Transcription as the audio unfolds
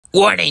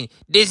Warning,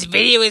 this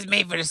video is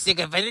made for the sake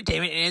of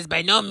entertainment and is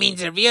by no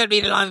means a real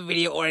read-along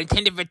video or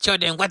intended for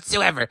children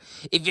whatsoever.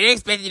 If you're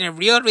expecting a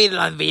real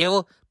read-along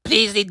video,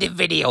 please leave the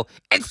video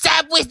and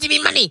stop wasting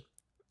me money.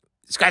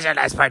 Scratch that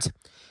last part.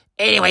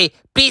 Anyway,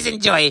 please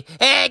enjoy.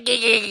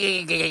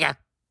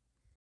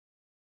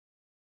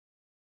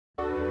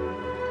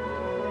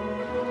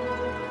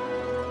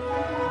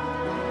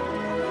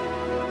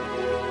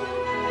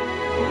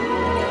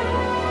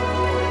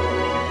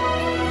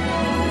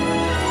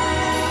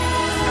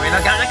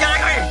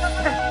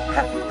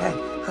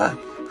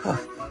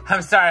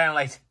 I'm sorry I'm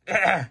late.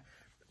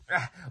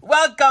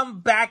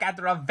 Welcome back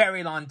after a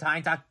very long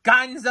time to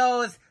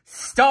Gonzo's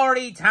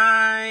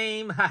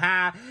Storytime.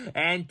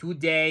 And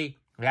today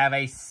we have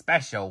a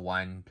special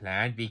one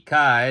planned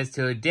because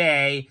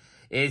today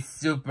is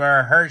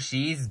Super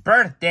Hershey's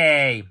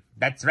birthday.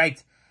 That's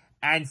right.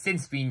 And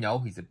since we know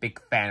he's a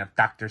big fan of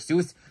Dr.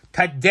 Seuss,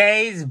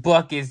 today's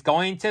book is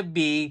going to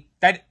be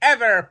that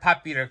ever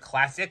popular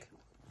classic,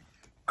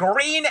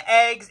 Green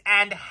Eggs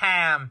and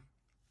Ham.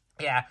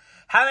 Yeah,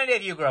 how many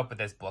of you grew up with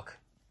this book?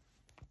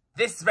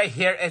 This right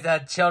here is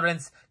a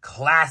children's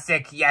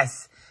classic.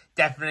 Yes,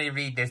 definitely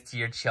read this to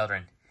your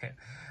children.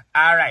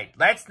 All right,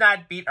 let's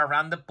not beat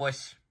around the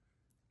bush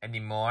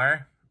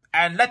anymore.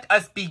 And let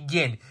us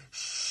begin,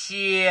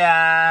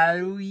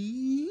 shall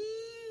we?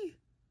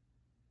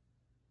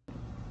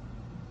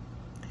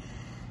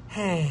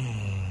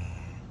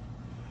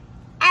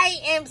 I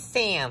am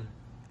Sam.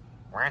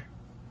 What?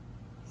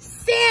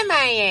 Sam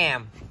I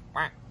am.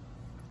 What?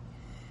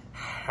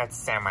 That's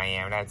Sam I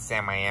am. That's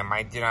Sam I am.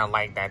 I do not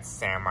like that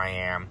Sam I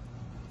am.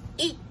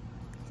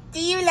 Do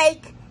you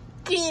like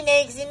green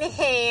eggs and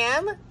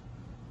ham?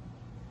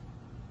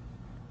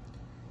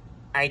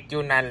 I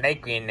do not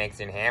like green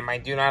eggs and ham. I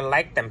do not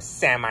like them,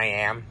 Sam I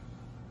am.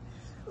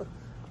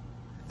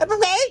 But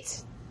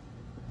wait!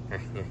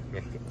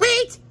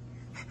 Wait!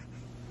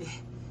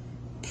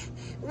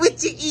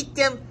 Would you eat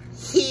them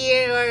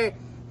here or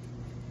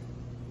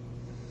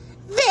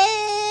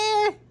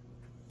there?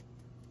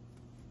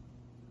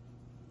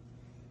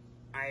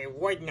 I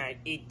would not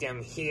eat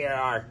them here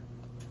or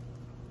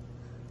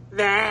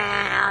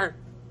there.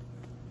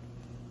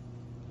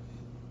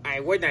 I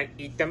would not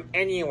eat them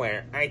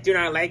anywhere. I do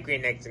not like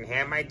green eggs and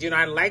ham. I do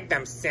not like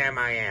them, Sam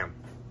I am.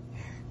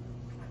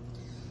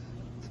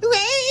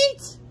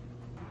 Wait!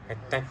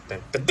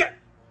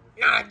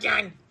 Not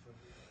again.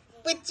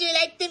 Would you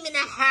like them in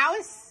a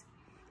house?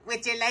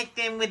 Would you like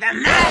them with a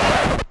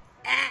mouse?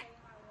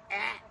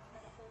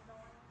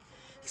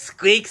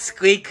 Squeak,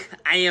 squeak,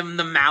 I am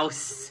the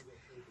mouse.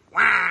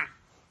 Wah!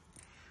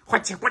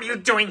 What are you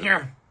doing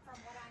here?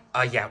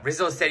 Yeah,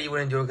 Rizzo said he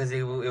wouldn't do it because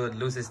it would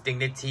lose his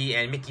dignity,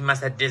 and Mickey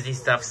Mouse had Disney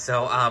stuff,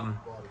 so,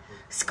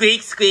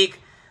 squeak, squeak,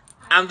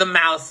 I'm the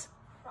mouse.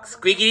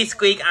 Squeakity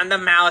squeak, I'm the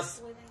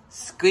mouse.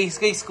 Squeak,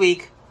 squeak,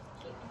 squeak.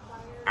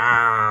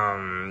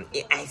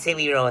 I say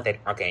we roll with it.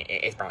 Okay,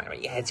 it's probably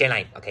right. Yeah, it's your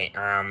line. Okay,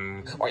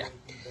 oh yeah.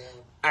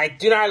 I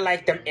do not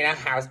like them in a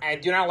house. I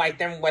do not like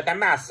them with a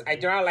mouse. I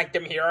do not like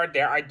them here or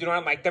there. I do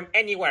not like them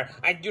anywhere.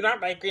 I do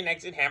not like green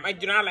eggs and ham. I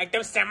do not like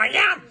them, Sam I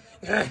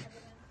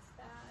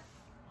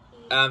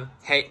am.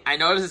 Hey, I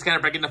know this is kind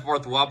of breaking the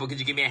fourth wall, but could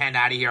you give me a hand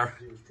out of here?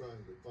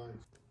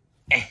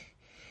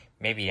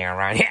 Maybe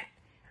around here.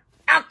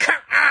 Oh,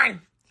 come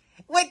on!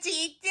 Would you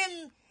eat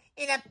them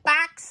in a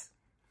box?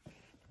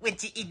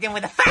 Would you eat them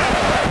with a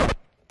fox?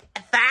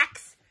 A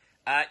fox?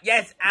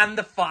 Yes, I'm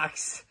the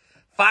fox.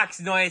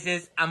 Fox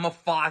noises, I'm a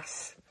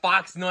fox.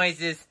 Fox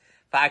noises,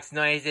 fox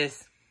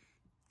noises.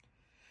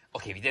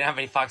 Okay, we didn't have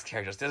any fox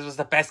characters. This was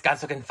the best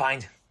Gonzo can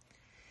find.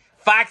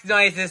 Fox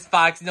noises,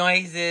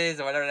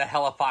 or whatever the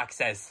hell a fox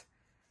says.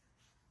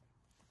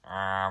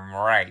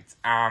 Right.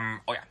 Oh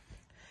yeah.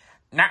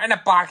 Not in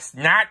a box,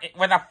 not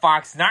with a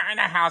fox, not in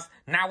a house,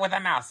 not with a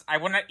mouse. I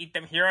will not eat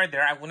them here or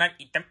there. I will not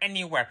eat them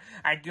anywhere.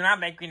 I do not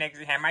like green eggs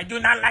and ham. I do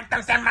not like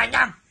them, Sam I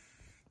am.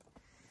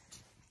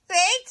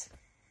 Wait.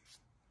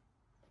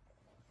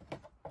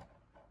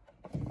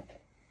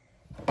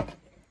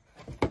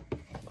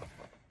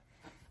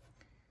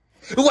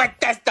 What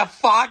does the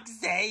fox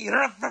say?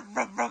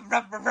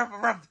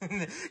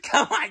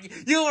 Come on,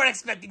 you were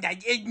expecting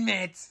that,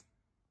 admit.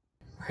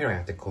 Why do I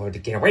have to go to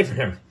get away from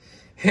him?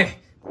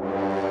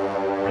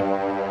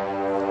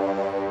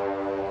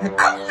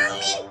 Oh,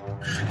 mommy!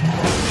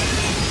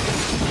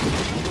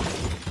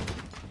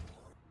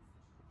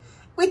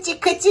 Would you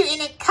put you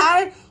in a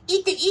car?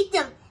 Eat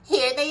them.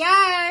 Here they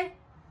are.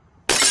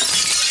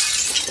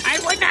 I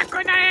would not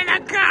go down in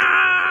a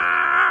car!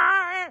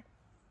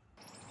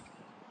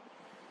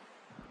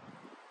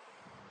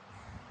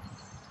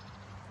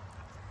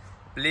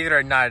 Believe it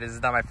or not, this is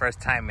not my first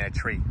time in a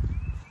tree.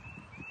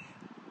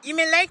 You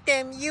may like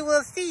them, you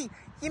will see.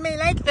 You may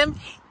like them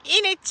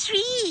in a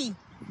tree.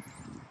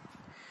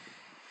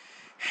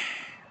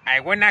 I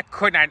will not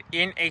could not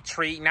in a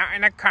tree, not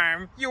in a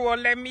car. You will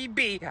let me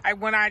be. I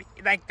will not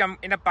like them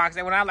in a box.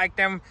 I will not like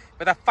them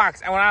with a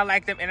fox. I will not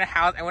like them in a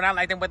house. I will not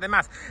like them with a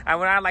mouse. I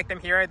will not like them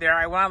here or there.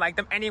 I will not like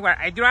them anywhere.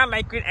 I do not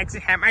like green eggs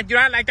and ham. I do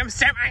not like them,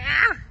 Sam.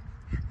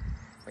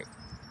 Wait.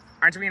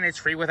 Aren't we in a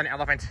tree with an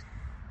elephant?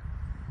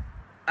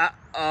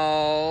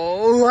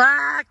 Uh-oh.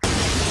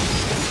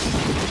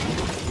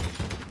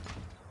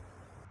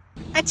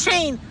 A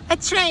train, a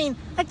train,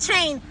 a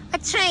train, a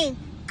train.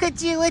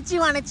 Would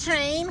you on a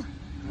train?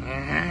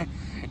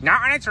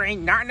 Not on a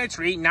train, not in a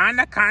tree, not in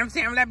the car.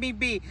 Sam, let me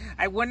be.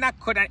 I will not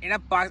could not in a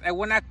box. I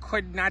will not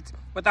could not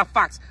with a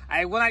fox.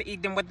 I will not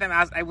eat them with the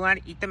mouse. I will not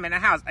eat them in a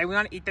house. I will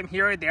not eat them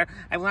here or there.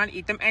 I will not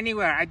eat them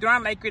anywhere. I do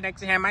not like green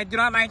eggs and ham. I do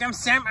not like them,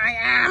 Sam. I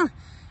am.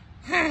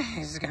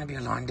 This is gonna be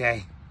a long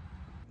day.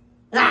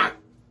 Ah!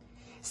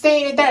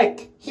 Stay in the dark.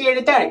 Here in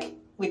the dark.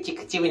 Would you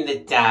could you in the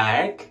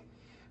dark?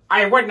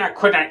 I would not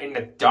could not in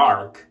the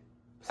dark.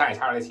 Besides,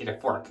 how do I see the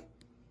fork?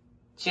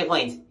 She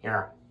points.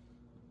 Here.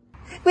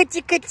 Would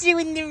you could you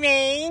in the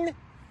rain?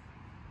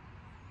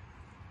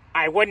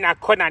 I would not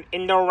could not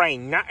in the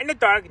rain. Not in the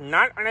dark,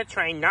 not on a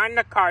train, not in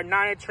the car,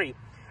 not in a tree.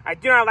 I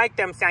do not like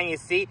them, Sam, you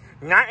see.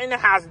 Not in the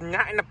house,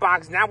 not in the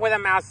box, not with a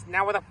mouse,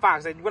 not with a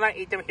fox. I will not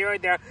eat them here or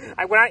there.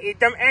 I will not eat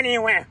them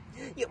anywhere.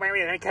 Wait, let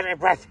me catch my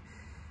breath.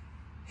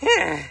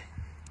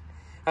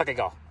 Okay,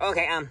 go.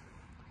 Okay,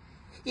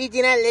 you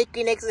do not like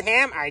green eggs and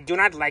ham? I do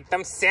not like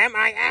them, Sam.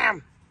 I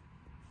am.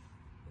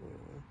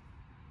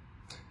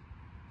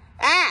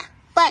 Ah,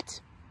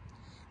 but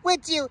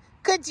could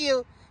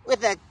you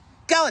with a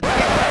goat?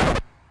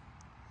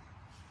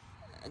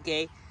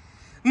 Okay.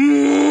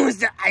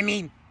 I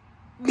mean,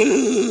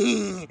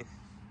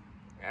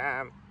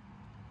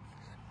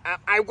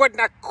 I would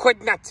not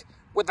could not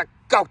with a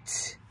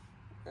goat.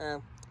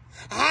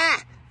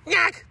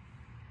 Yuck!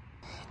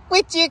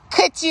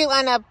 Could you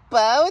on a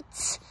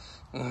boat?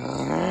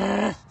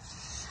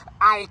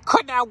 I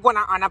could not go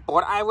on a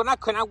boat. I will not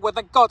could not with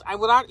a goat. I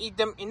will not eat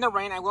them in the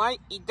rain. I will not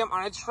eat them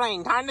on a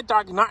train. Not in the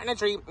dark, not in a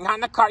tree, not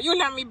in the car. You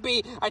let me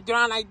be. I do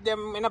not like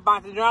them in a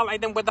box. I do not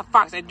like them with a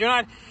fox. I do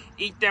not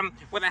eat them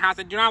with a house.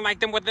 I do not like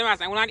them with the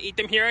mouse. I will not eat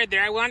them here or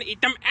there. I will not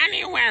eat them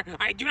anywhere.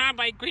 I do not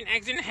like green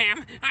eggs and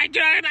ham. I do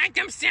not like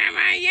them, Sam.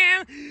 I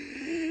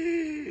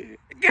am.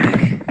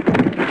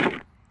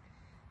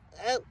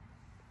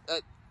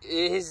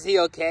 Is he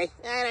okay?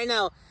 I don't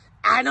know.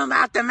 I know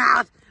mouth to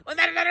mouth.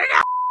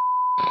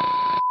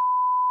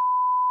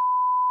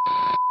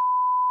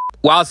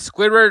 While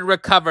Squidward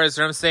recovers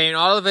from saying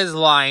all of his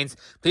lines,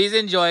 please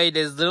enjoy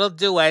this little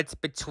duet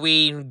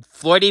between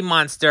Floydie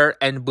Monster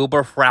and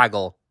Boober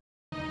Fraggle.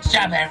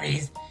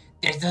 Strawberries,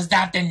 they're so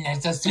soft and they're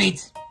so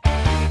sweet.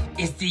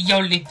 It's the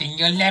only thing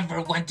you'll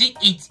ever want to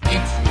eat.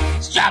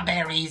 It's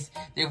strawberries,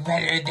 they're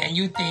better than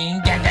you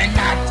think, and they're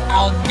not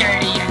all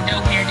dirty and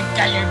the weird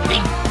color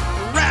pink.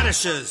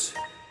 Radishes,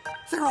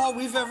 they're all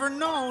we've ever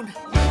known.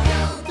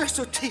 They're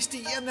so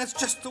tasty and that's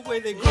just the way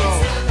they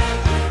grow.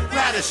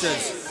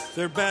 Radishes,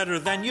 they're better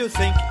than you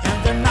think,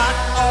 and they're not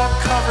all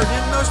covered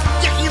in those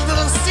yucky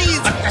little seeds.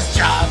 But the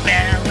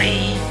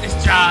strawberries,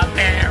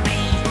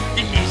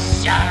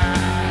 delicious.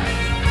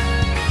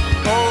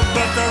 Oh,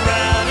 but the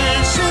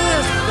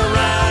radishes,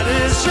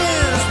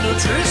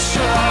 nutritious.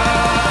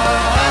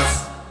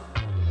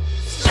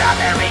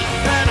 Strawberry,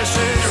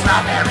 Radishes,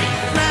 strawberry,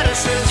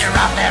 radishes,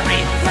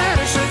 strawberry,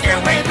 radishes,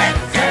 they're way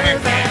better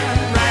than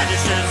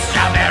radishes,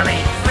 strawberry.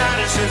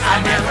 radishes.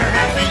 I'll never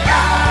have the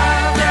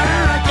other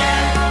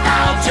again.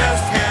 I'll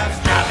just have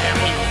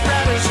strawberry,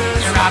 radishes,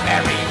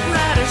 strawberry,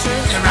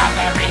 radishes,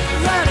 strawberry.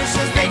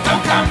 radishes. They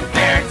don't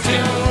compare to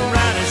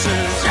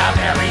radishes.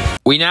 strawberry.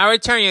 We now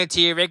return you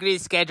to your regularly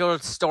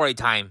scheduled story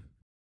time.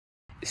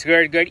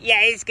 Skirt, good.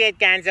 Yeah, it's good,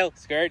 Gonzo.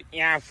 Skirt,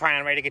 yeah, I'm fine.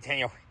 I'm ready to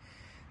continue.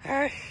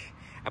 I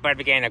better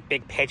be getting a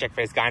big paycheck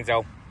for this,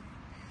 Gonzo.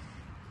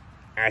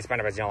 Alright,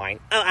 SpongeBob's your line.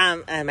 Oh,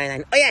 my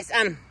line. Oh, yes,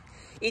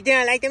 you do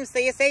not like them, so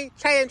you say,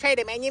 try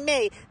them, and you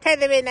may. Try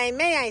them, and I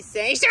may, I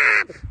say. Shut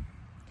up!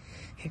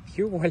 If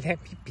you will let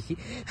me be,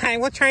 I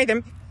will try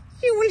them.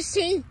 You will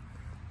see.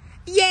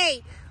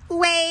 Yay!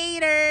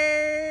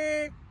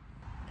 Waiter!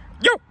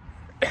 yo!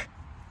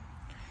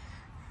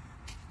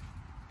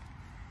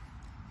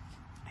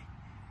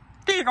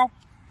 There you go.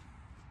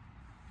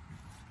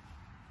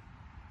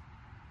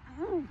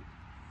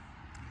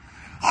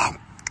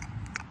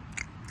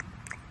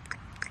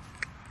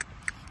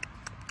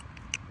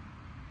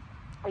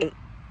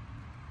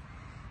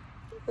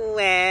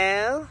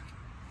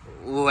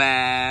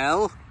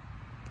 Well?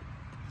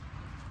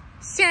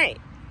 Say,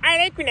 I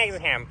like green eggs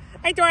and ham.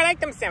 I like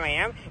them, Sam, I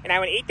am. And I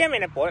will eat them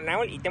in a boat, and I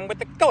will eat them with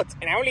the goats.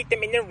 And I will eat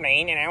them in the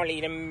rain, and I will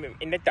eat them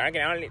in the dark,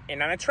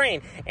 and on a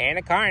train, and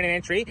a car, and in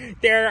a tree.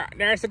 They're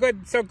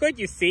so good,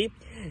 you see.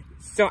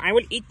 So I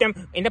will eat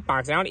them in the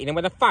box, and I will eat them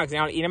with a fox,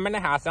 and I will eat them in the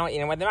house, and I will eat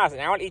them with the mouse,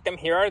 and I will eat them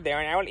here or there,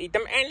 and I will eat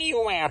them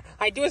anywhere.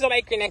 I do so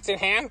like green eggs and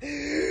ham.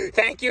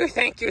 Thank you,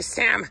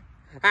 Sam.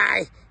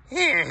 I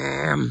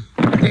am.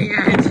 The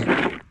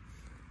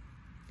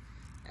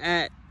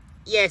end.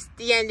 Yes,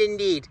 the end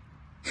indeed.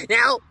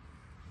 Now?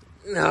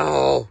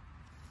 No.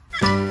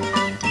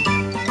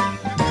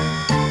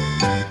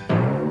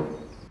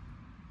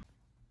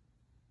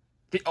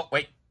 Oh,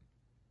 wait.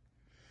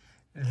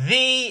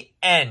 The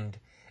end.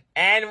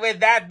 And with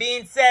that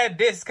being said,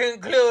 this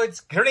concludes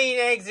Green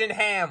Eggs and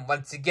Ham.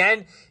 Once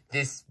again,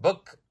 this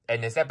book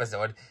And this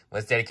episode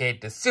was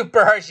dedicated to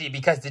Super Hershey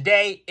because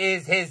today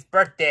is his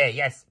birthday.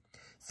 Yes.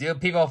 So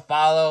people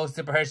follow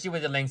Super Hershey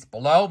with the links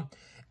below.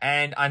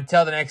 And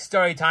until the next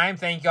story time,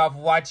 thank you all for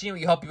watching.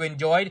 We hope you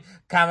enjoyed.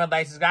 Comment,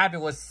 like, subscribe,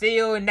 and we'll see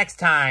you next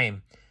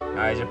time.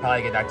 I should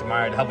probably get Dr.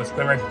 Mario to help with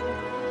Squidward.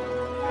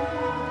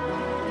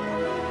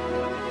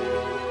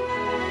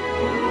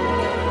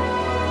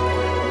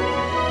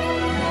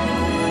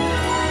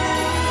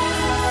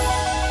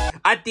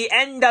 At the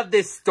end of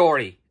this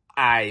story,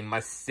 I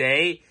must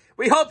say,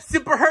 we hope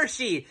Super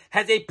Hershey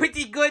has a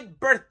pretty good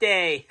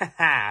birthday.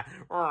 Haha.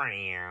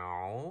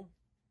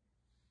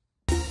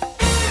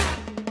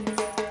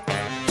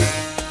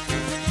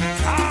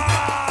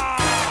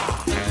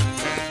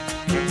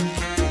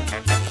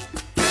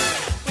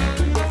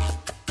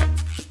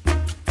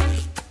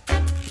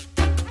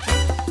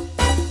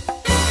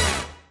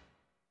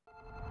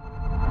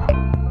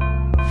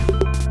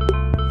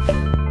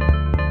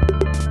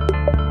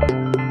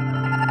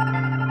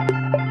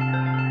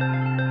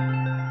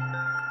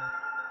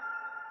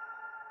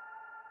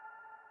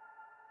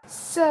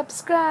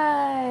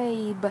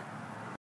 Subscribe!